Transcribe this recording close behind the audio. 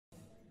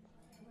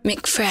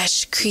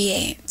Mcfresh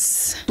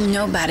Creates.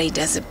 Nobody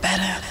does it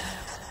better.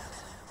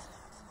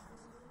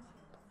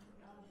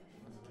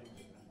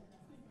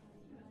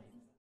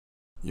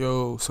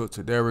 Yo, so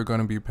today we're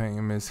going to be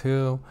painting Miss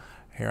Hill.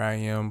 Here I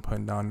am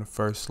putting down the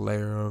first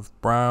layer of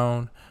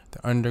brown,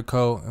 the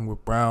undercoat, and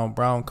with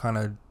brown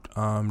kind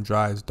of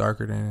dries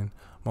darker than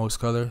most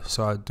colors,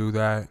 so I do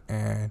that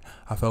and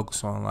I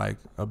focus on like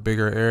a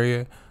bigger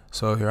area.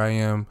 So here I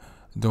am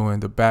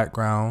doing the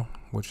background,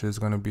 which is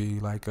going to be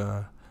like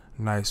a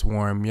nice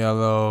warm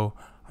yellow.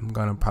 I'm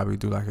going to probably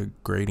do like a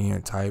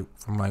gradient type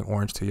from like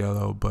orange to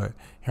yellow, but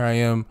here I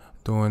am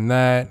doing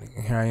that.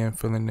 Here I am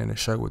filling in the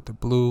shirt with the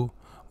blue.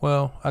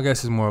 Well, I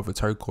guess it's more of a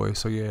turquoise,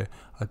 so yeah,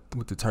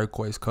 with the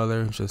turquoise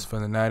color, just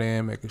filling that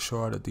in, making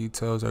sure all the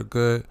details are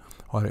good,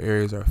 all the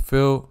areas are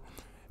filled,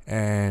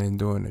 and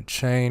doing the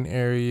chain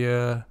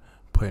area,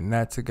 putting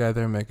that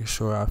together, making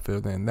sure I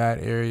filled in that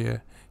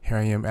area. Here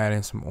I am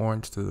adding some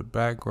orange to the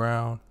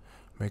background,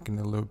 making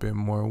it a little bit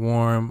more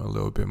warm, a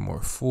little bit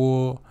more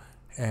full,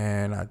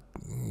 and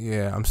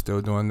I'm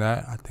still doing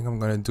that. I think I'm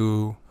gonna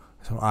do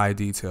some eye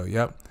detail.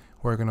 Yep,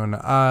 working on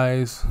the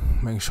eyes,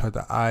 making sure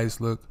the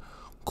eyes look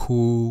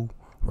cool,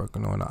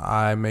 working on the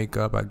eye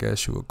makeup, I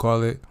guess you would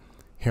call it.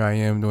 Here I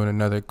am doing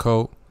another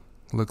coat.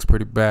 Looks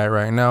pretty bad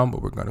right now,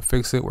 but we're gonna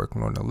fix it.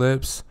 Working on the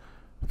lips,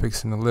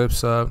 fixing the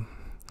lips up.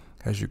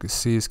 As you can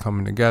see, it's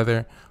coming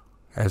together.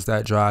 As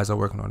that dries, I'm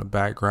working on the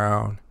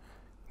background.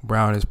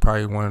 Brown is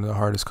probably one of the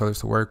hardest colors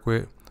to work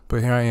with,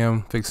 but here I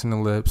am fixing the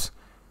lips.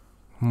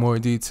 More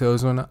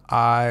details on the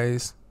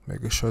eyes,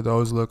 making sure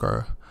those look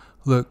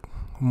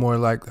more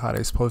like how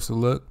they're supposed to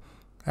look.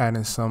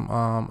 Adding some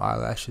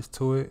eyelashes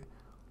to it,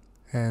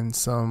 and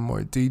some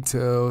more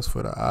details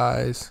for the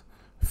eyes.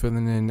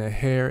 Filling in the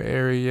hair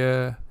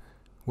area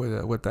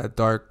with that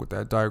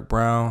dark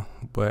brown,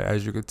 but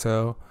as you could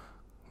tell,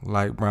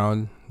 light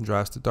brown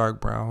dries to dark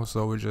brown,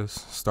 so we're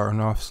just starting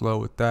off slow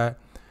with that,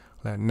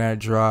 letting that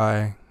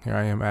dry. Here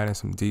I am adding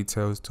some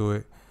details to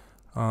it,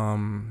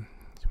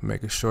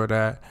 making sure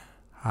that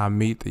I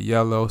meet the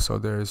yellow so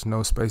there's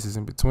no spaces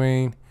in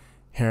between.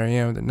 Here I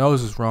am, the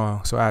nose is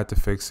wrong, so I had to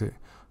fix it,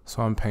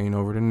 so I'm painting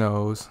over the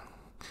nose.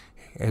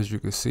 As you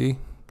can see,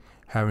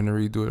 having to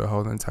redo the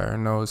whole entire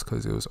nose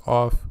because it was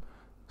off.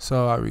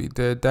 So I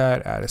redid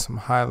that, added some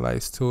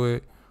highlights to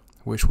it,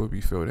 which will be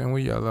filled in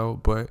with yellow,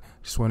 but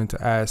just wanted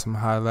to add some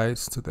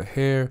highlights to the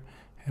hair.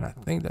 And I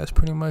think that's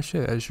pretty much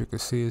it. As you can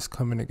see, it's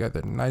coming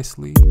together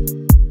nicely.